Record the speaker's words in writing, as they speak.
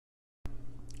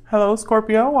Hello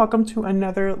Scorpio, welcome to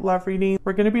another love reading.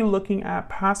 We're going to be looking at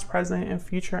past, present, and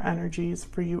future energies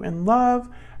for you in love,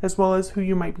 as well as who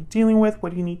you might be dealing with,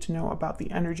 what you need to know about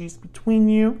the energies between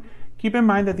you. Keep in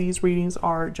mind that these readings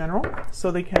are general,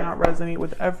 so they cannot resonate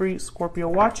with every Scorpio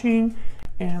watching.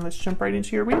 And let's jump right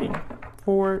into your reading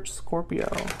for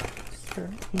Scorpio.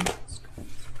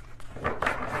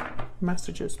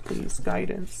 Messages, please.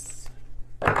 Guidance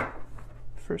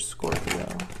for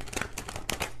Scorpio.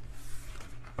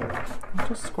 What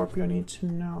does Scorpio need to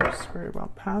know, Spirit,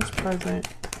 about past, present,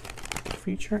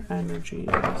 future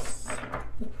energies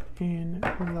in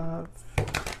love?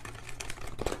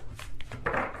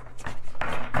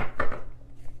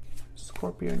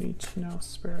 Scorpio needs to know,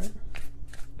 Spirit,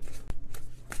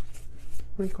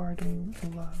 regarding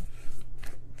love.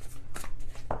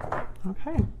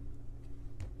 Okay.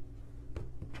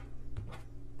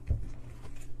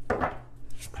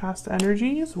 Past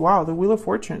energies. Wow, the Wheel of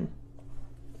Fortune.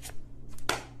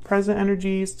 Present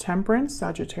energies, Temperance,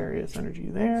 Sagittarius energy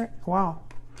there. Wow.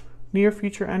 Near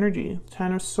future energy,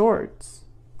 Ten of Swords.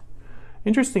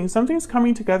 Interesting. Something's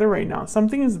coming together right now.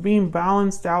 Something is being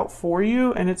balanced out for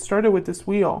you, and it started with this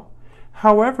wheel.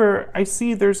 However, I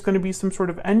see there's going to be some sort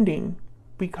of ending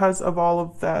because of all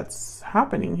of that's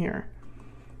happening here.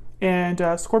 And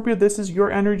Scorpio, this is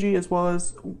your energy as well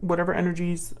as whatever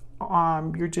energies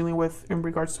you're dealing with in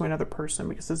regards to another person,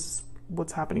 because this is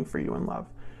what's happening for you in love.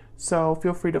 So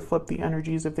feel free to flip the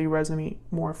energies if they resonate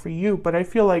more for you. But I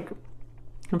feel like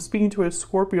I'm speaking to a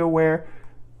Scorpio where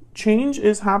change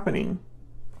is happening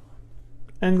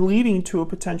and leading to a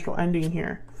potential ending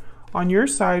here. On your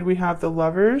side, we have the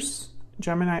Lovers,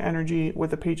 Gemini energy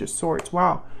with the Page of Swords.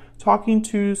 Wow. Talking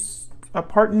to a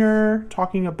partner,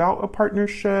 talking about a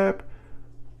partnership,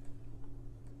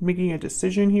 making a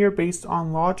decision here based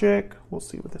on logic. We'll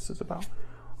see what this is about.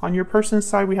 On your person's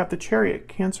side, we have the Chariot,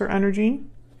 Cancer energy.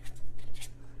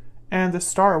 And the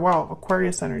Star, wow,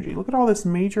 Aquarius energy. Look at all this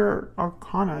major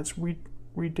arcana. It's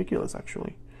ridiculous,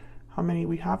 actually, how many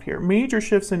we have here. Major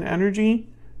shifts in energy.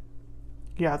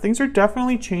 Yeah, things are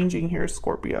definitely changing here,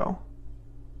 Scorpio.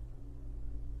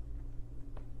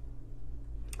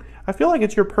 I feel like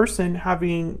it's your person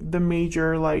having the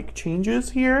major,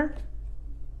 changes here,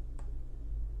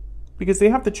 because they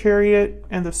have the Chariot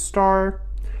and the Star.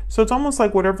 So it's almost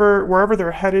like wherever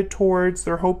they're headed towards,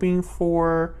 they're hoping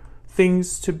for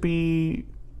things to be,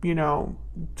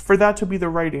 for that to be the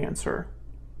right answer.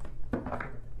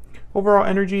 Overall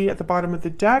energy at the bottom of the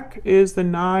deck is the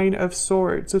Nine of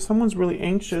Swords. So someone's really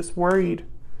anxious, worried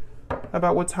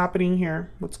about what's happening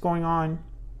here, what's going on.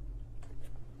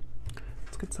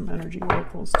 Let's get some energy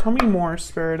oracles. Tell me more,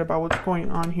 Spirit, about what's going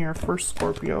on here for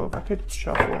Scorpio. If I could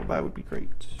shuffle, that would be great.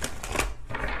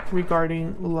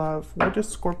 Regarding love, what does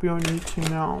Scorpio need to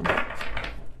know?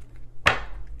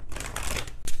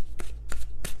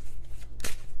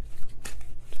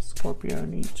 Scorpio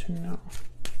need to know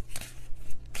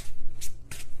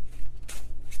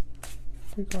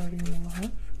regarding love.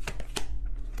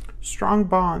 Strong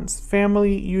bonds,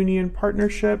 family, union,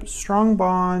 partnership. Strong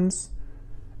bonds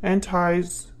and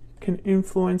ties can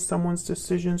influence someone's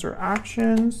decisions or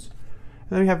actions. And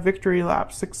then we have victory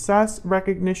lap, success,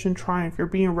 recognition, triumph. You're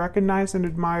being recognized and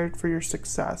admired for your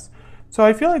success. So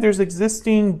I feel like there's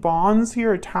existing bonds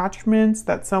here, attachments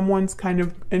that someone's kind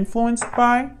of influenced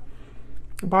by.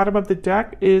 Bottom of the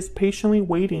deck is patiently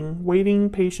waiting,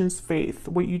 patience, faith.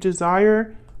 What you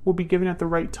desire will be given at the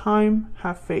right time.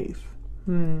 Have faith.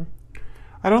 I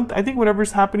think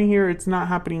whatever's happening here, it's not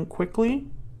happening quickly,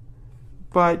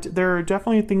 but there are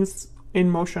definitely things in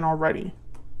motion already.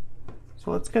 So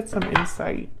let's get some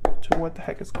insight to what the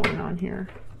heck is going on here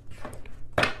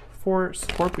for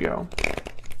Scorpio.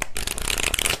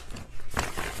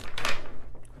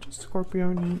 What does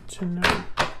Scorpio need to know?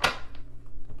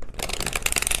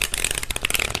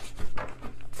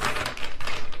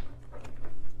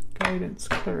 Guidance,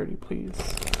 clarity, please,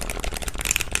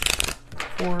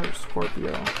 for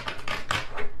Scorpio.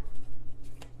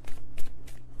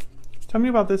 Tell me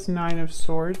about this Nine of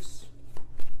Swords.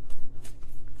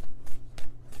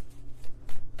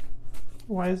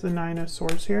 Why is the Nine of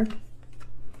Swords here?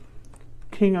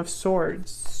 King of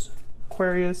Swords,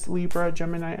 Aquarius, Libra,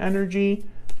 Gemini energy.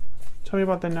 Tell me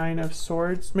about the Nine of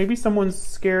Swords. Maybe someone's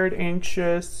scared,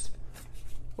 anxious,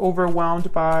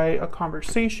 overwhelmed by a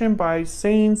conversation, by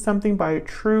saying something, by a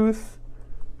truth,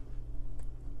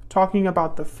 talking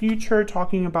about the future,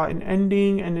 talking about an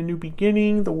ending and a new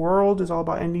beginning. The world is all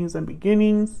about endings and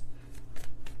beginnings.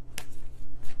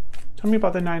 Tell me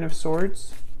about the Nine of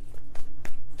Swords.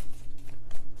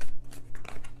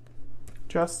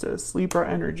 Justice, Libra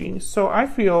energy. So I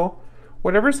feel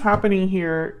whatever's happening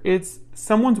here, it's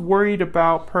someone's worried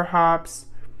about perhaps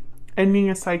ending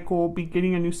a cycle,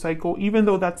 beginning a new cycle, even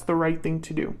though that's the right thing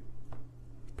to do.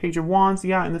 Page of Wands,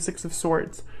 yeah, and the Six of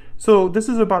Swords. So this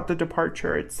is about the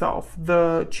departure itself,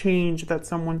 the change that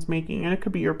someone's making. And it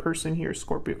could be your person here,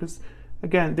 Scorpio, because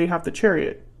again, they have the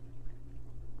Chariot.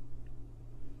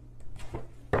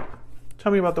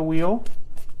 Tell me about the Wheel.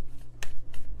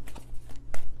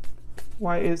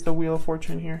 Why is the Wheel of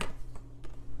Fortune here?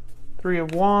 Three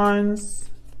of Wands.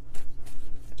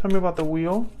 Tell me about the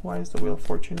Wheel. Why is the Wheel of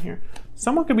Fortune here?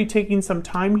 Someone could be taking some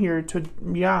time here to,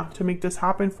 yeah, to make this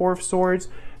happen. Four of Swords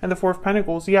and the Four of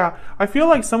Pentacles. Yeah, I feel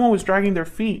like someone was dragging their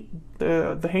feet.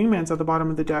 The Hangman's at the bottom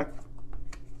of the deck.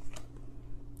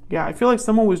 Yeah, I feel like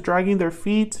someone was dragging their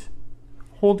feet,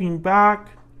 holding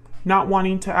back, not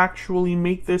wanting to actually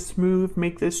make this move,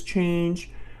 make this change.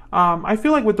 I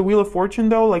feel like with the Wheel of Fortune,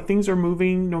 though, like things are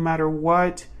moving no matter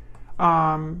what.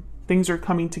 Things are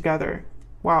coming together.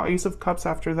 Wow, Ace of Cups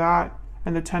after that,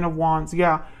 and the Ten of Wands.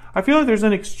 Yeah, I feel like there's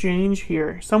an exchange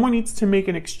here. Someone needs to make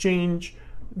an exchange.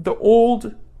 The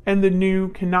old and the new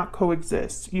cannot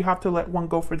coexist. You have to let one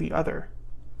go for the other.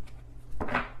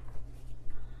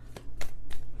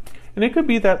 And it could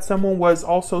be that someone was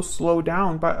also slowed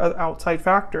down by outside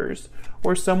factors,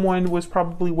 or someone was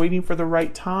probably waiting for the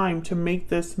right time to make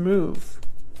this move.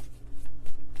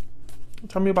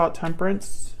 Tell me about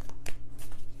Temperance.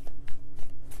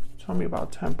 Tell me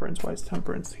about Temperance. Why is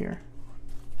Temperance here?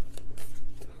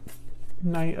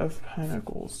 Knight of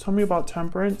Pentacles. Tell me about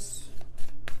Temperance.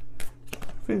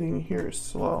 Everything here is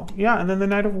slow. Yeah, and then the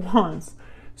Knight of Wands.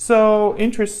 So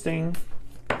interesting.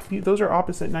 Those are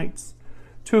opposite knights.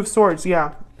 Two of Swords,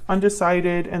 yeah,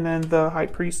 undecided, and then the High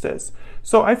Priestess.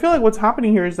 So I feel like what's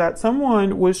happening here is that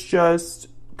someone was just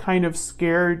kind of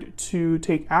scared to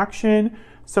take action.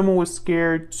 Someone was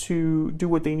scared to do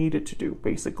what they needed to do,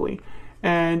 basically.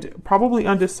 And probably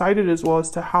undecided as well as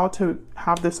to how to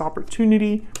have this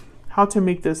opportunity, how to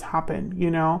make this happen, you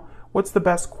know? What's the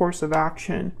best course of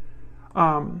action?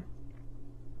 All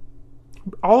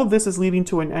of this is leading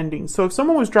to an ending. So if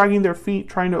someone was dragging their feet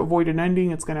trying to avoid an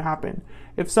ending, it's going to happen.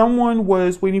 If someone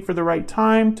was waiting for the right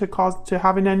time to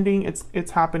have an ending,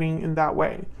 it's happening in that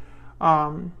way.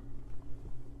 And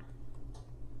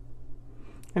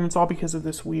it's all because of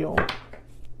this Wheel.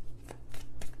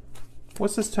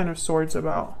 What's this Ten of Swords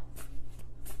about?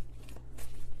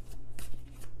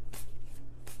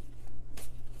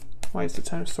 Why is the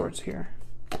Ten of Swords here?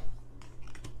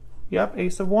 Yep,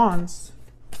 Ace of Wands.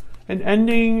 An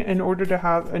ending in order to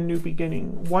have a new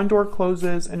beginning. One door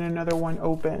closes and another one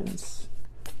opens.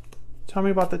 Tell me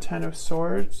about the Ten of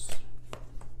Swords.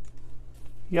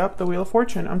 Yep, the Wheel of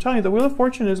Fortune. I'm telling you, the Wheel of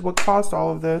Fortune is what caused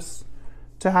all of this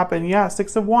to happen. Yeah,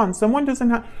 Six of Wands. Someone doesn't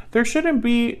have... There shouldn't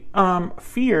be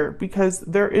fear, because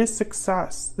there is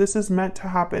success. This is meant to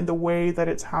happen the way that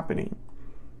it's happening.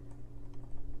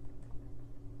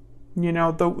 You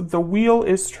know, the wheel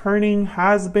is turning,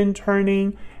 has been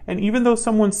turning, and even though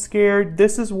someone's scared,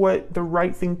 this is what the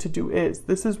right thing to do is.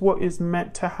 This is what is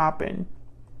meant to happen.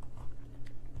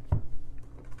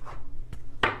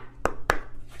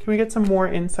 Can we get some more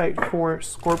insight for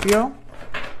Scorpio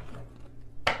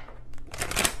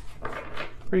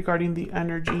regarding the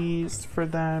energies for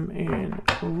them in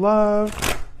love?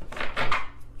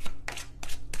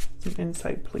 Some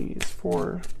insight, please,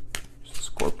 for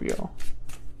Scorpio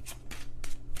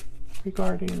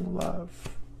regarding love.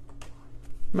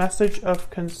 Message of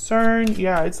concern.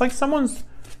 Yeah, it's like someone's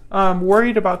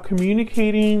worried about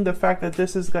communicating the fact that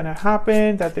this is going to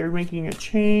happen, that they're making a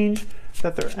change,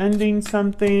 that they're ending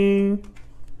something.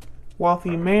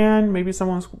 Wealthy man. Maybe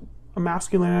someone's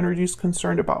masculine energy is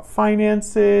concerned about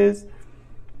finances.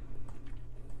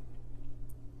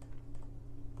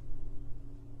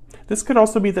 This could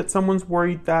also be that someone's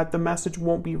worried that the message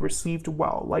won't be received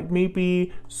well. Like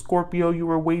maybe, Scorpio, you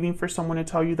were waiting for someone to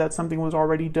tell you that something was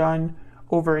already done,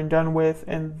 over and done with,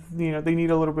 and you know they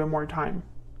need a little bit more time.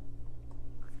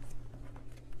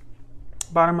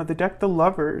 Bottom of the deck, the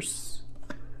Lovers.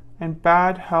 And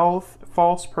bad health,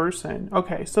 false person.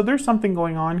 Okay, so there's something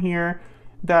going on here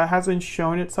that hasn't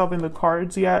shown itself in the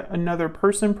cards yet. Another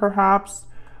person, perhaps.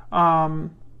 Yeah,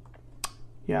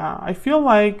 I feel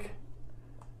like...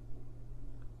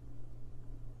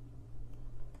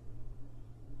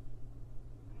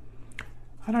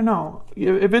 I don't know.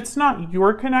 If it's not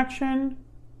your connection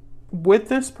with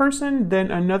this person,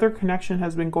 then another connection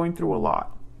has been going through a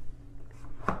lot.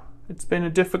 It's been a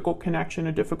difficult connection,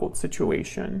 a difficult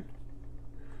situation.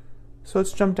 So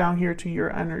let's jump down here to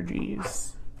your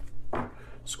energies.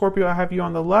 Scorpio, I have you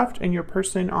on the left and your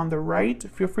person on the right.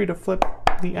 Feel free to flip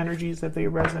the energies if they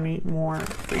resonate more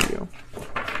for you.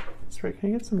 Let's Spirit, can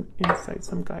I get some insight,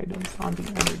 some guidance on the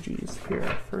energies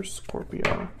here for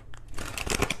Scorpio?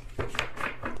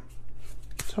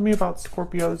 Tell me about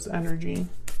Scorpio's energy.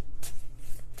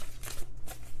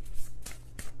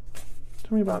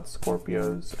 Tell me about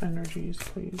Scorpio's energies,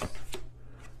 please.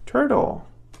 Turtle.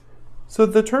 So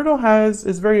the turtle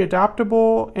is very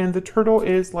adaptable, and the turtle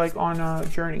is like on a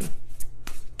journey.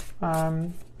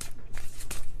 It's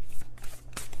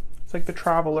like the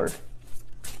traveler.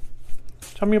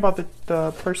 Tell me about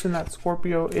the person that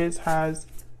Scorpio has,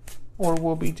 or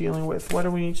will be dealing with. What do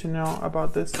we need to know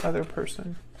about this other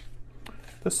person?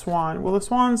 The swan. Well, the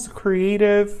swan's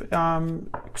creative,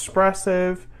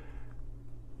 expressive,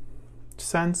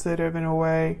 sensitive in a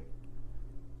way.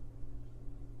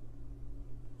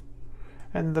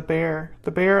 And the bear.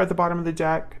 The bear at the bottom of the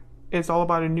deck is all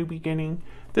about a new beginning.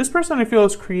 This person, I feel,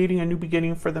 is creating a new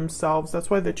beginning for themselves. That's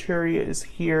why the Chariot is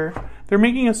here. They're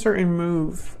making a certain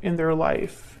move in their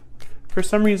life. For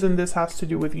some reason, this has to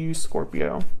do with you,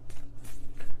 Scorpio.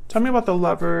 Tell me about the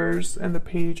Lovers and the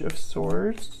Page of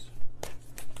Swords.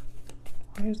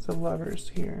 Why is the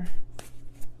Lovers here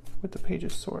with the Page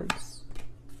of Swords?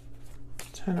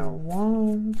 10 of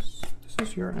Wands. This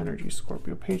is your energy,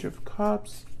 Scorpio. Page of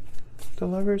Cups. The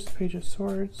Lovers, Page of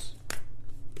Swords.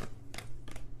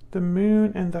 The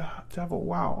Moon and the Devil.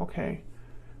 Wow, okay.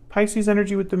 Pisces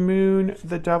energy with the Moon,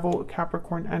 the Devil,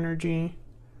 Capricorn energy.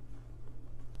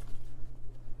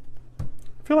 I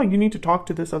feel like you need to talk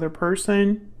to this other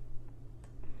person.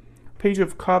 Page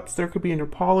of Cups, there could be an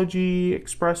apology,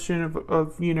 expression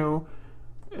of you know,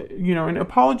 an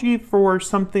apology for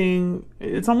something.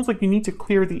 It's almost like you need to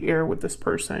clear the air with this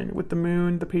person, with the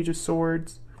Moon, the Page of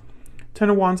Swords, 10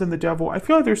 of Wands, and the Devil. I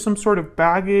feel like there's some sort of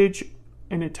baggage,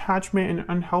 an attachment, an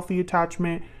unhealthy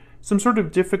attachment, some sort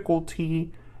of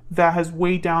difficulty that has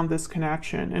weighed down this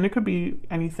connection. And it could be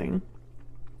anything.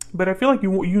 But I feel like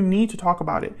you need to talk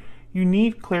about it. You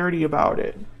need clarity about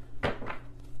it. Can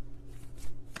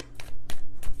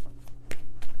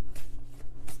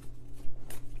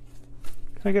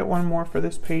I get one more for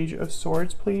this Page of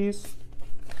Swords, please?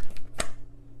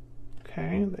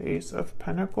 Okay, the Ace of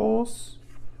Pentacles.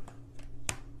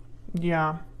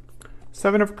 Yeah.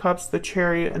 7 of Cups, the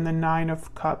Chariot, and the 9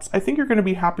 of Cups. I think you're going to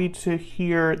be happy to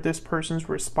hear this person's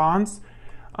response.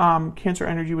 Cancer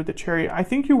energy with the Chariot. I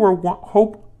think you were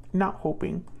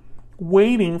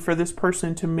waiting for this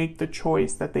person to make the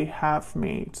choice that they have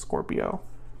made, Scorpio.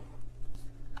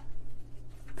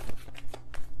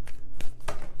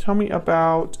 Tell me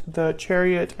about the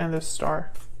Chariot and the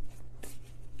Star.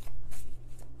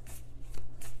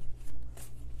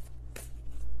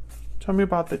 Tell me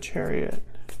about the Chariot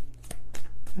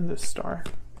and the Star.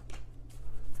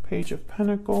 Page of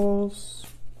Pentacles.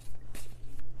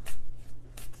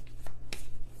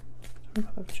 Tell me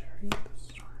about the Chariot,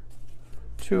 the Star.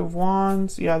 2 of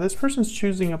Wands. Yeah, this person's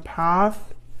choosing a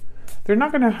path. They're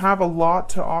not going to have a lot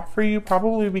to offer you,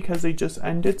 probably because they just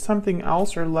ended something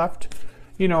else or left,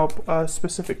 you know, a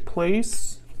specific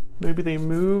place. Maybe they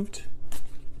moved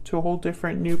to a whole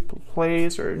different new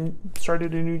place or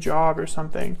started a new job or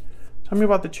something. Tell me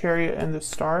about the Chariot and the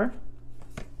Star.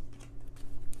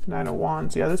 9 of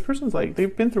Wands. Yeah, this person's like,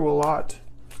 they've been through a lot.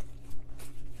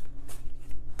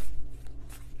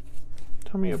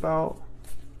 Tell me about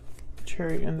the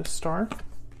Chariot and the Star.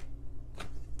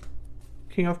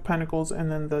 King of Pentacles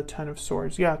and then the 10 of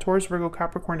Swords. Yeah, Taurus, Virgo,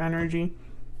 Capricorn energy.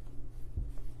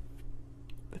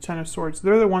 The 10 of Swords.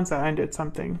 They're the ones that ended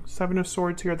something. 7 of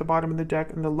Swords here at the bottom of the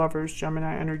deck, and the Lovers,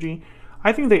 Gemini energy.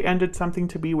 I think they ended something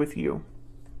to be with you.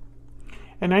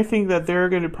 And I think that they're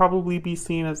going to probably be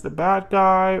seen as the bad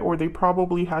guy, or they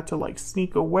probably had to like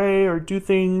sneak away or do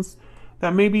things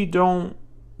that maybe don't,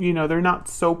 you know, they're not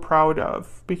so proud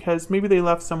of, because maybe they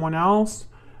left someone else.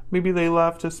 Maybe they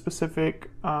left a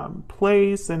specific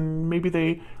place, and maybe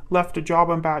they left a job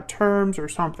on bad terms or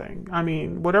something. I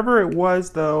mean, whatever it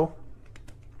was though,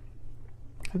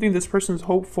 I think this person's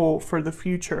hopeful for the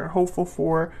future, hopeful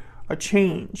for a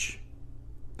change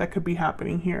that could be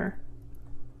happening here.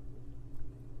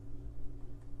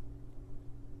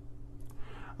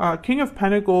 King of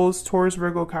Pentacles, Taurus,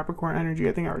 Virgo, Capricorn energy.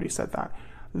 I think I already said that.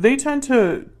 They tend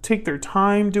to take their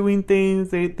time doing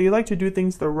things. They like to do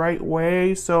things the right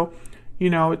way. So, you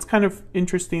know, it's kind of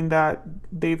interesting that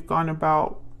they've gone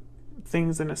about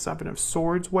things in a 7 of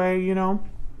Swords way, you know.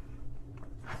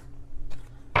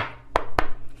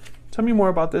 Tell me more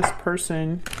about this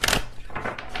person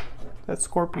that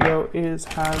Scorpio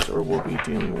has, or will be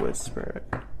dealing with, Spirit.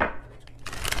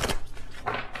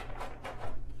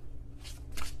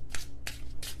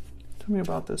 Tell me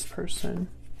about this person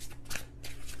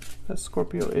that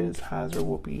Scorpio has, or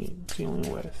will be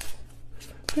dealing with.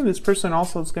 I think this person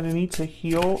also is going to need to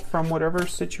heal from whatever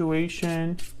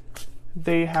situation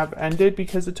they have ended,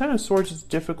 because the Ten of Swords is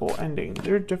difficult ending.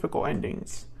 They're difficult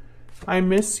endings. I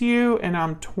miss you and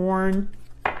I'm torn.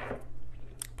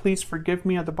 Please forgive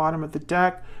me at the bottom of the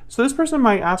deck. So this person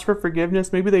might ask for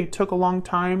forgiveness. Maybe they took a long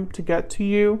time to get to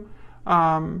you.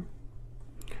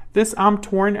 This I'm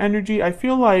torn energy, I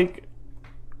feel like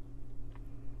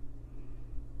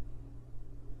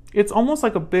it's almost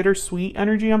like a bittersweet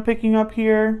energy I'm picking up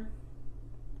here.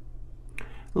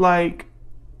 Like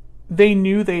they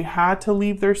knew they had to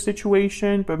leave their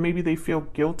situation, but maybe they feel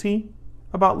guilty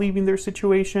about leaving their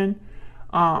situation.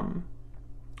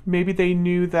 Maybe they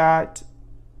knew that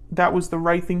that was the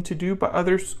right thing to do, but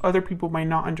other people might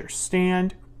not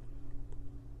understand.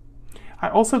 I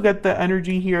also get the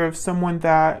energy here of someone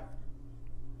that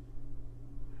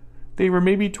they were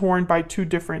maybe torn by two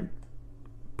different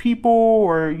people,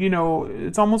 or, you know,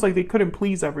 it's almost like they couldn't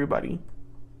please everybody.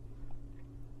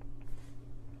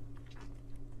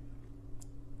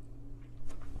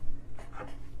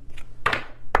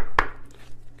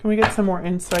 Can we get some more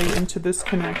insight into this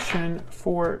connection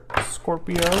for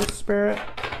Scorpio spirit?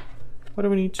 What do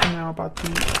we need to know about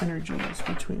the energies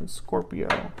between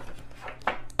Scorpio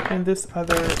and this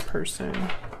other person?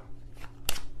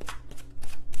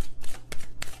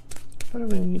 What do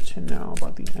we need to know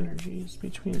about the energies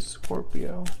between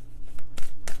Scorpio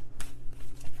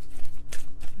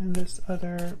and this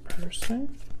other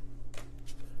person?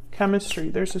 Chemistry.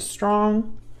 There's a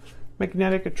strong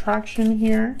magnetic attraction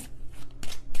here.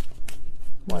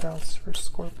 What else for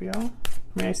Scorpio? I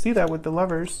mean, I see that with the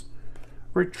Lovers.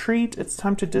 Retreat. It's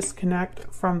time to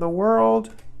disconnect from the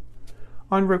world.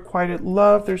 Unrequited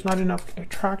love. There's not enough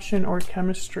attraction or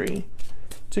chemistry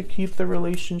to keep the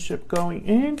relationship going.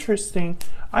 Interesting.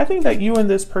 I think that you and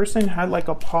this person had like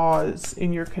a pause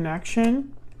in your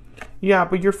connection. Yeah,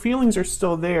 but your feelings are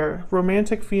still there.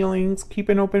 Romantic feelings, keep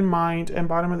an open mind, and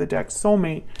bottom of the deck,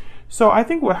 soulmate. So I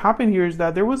think what happened here is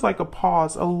that there was like a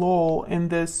pause, a lull in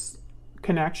this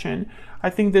connection. I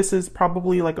think this is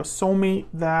probably like a soulmate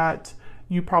that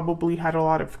you probably had a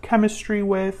lot of chemistry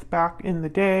with back in the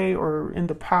day or in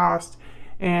the past,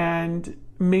 and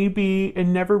maybe it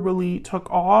never really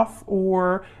took off,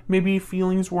 or maybe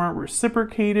feelings weren't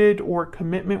reciprocated, or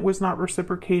commitment was not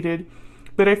reciprocated.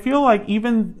 But I feel like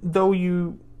even though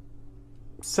you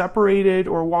separated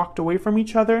or walked away from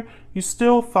each other, you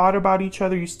still thought about each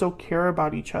other, you still care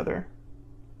about each other.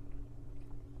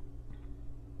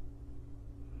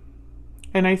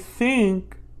 And I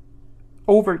think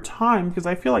over time, because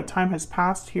I feel like time has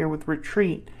passed here with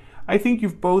retreat, I think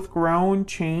you've both grown,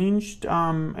 changed,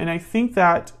 and I think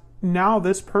that now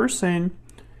this person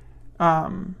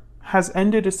has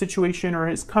ended a situation, or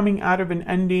is coming out of an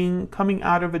ending, coming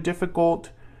out of a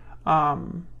difficult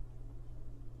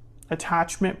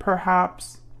attachment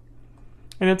perhaps,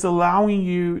 and it's allowing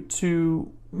you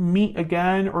to meet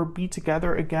again or be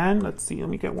together again. Let's see, let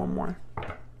me get one more.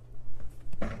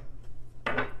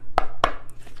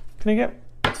 Can I get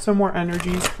some more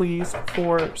energies, please,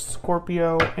 for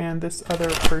Scorpio and this other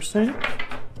person?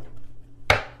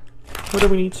 What do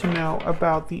we need to know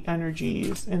about the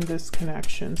energies in this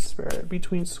connection, spirit,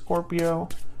 between Scorpio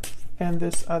and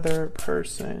this other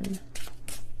person?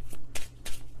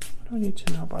 What do we need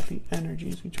to know about the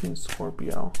energies between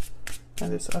Scorpio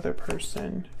and this other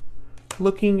person?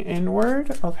 Looking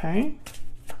inward, okay.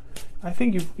 I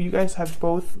think you guys have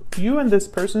both, you and this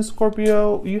person,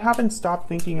 Scorpio, you haven't stopped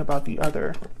thinking about the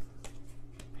other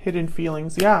hidden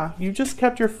feelings. Yeah, you just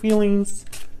kept your feelings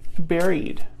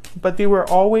buried, but they were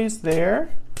always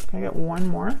there. Can I get one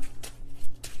more?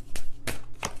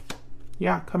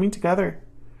 Yeah, coming together.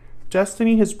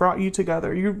 Destiny has brought you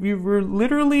together. You were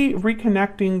literally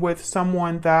reconnecting with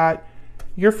someone that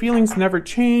your feelings never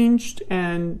changed,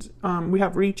 and we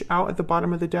have reach out at the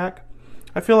bottom of the deck.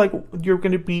 I feel like you're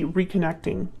going to be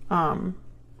reconnecting. And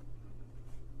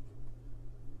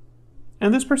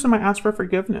this person might ask for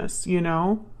forgiveness, you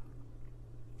know?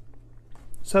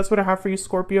 So that's what I have for you,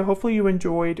 Scorpio. Hopefully you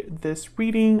enjoyed this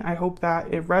reading. I hope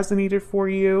that it resonated for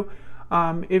you.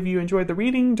 If you enjoyed the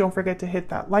reading, don't forget to hit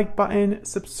that like button,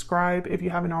 subscribe if you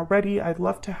haven't already. I'd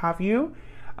love to have you.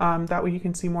 That way you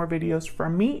can see more videos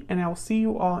from me, and I'll see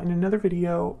you all in another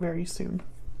video very soon.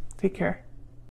 Take care.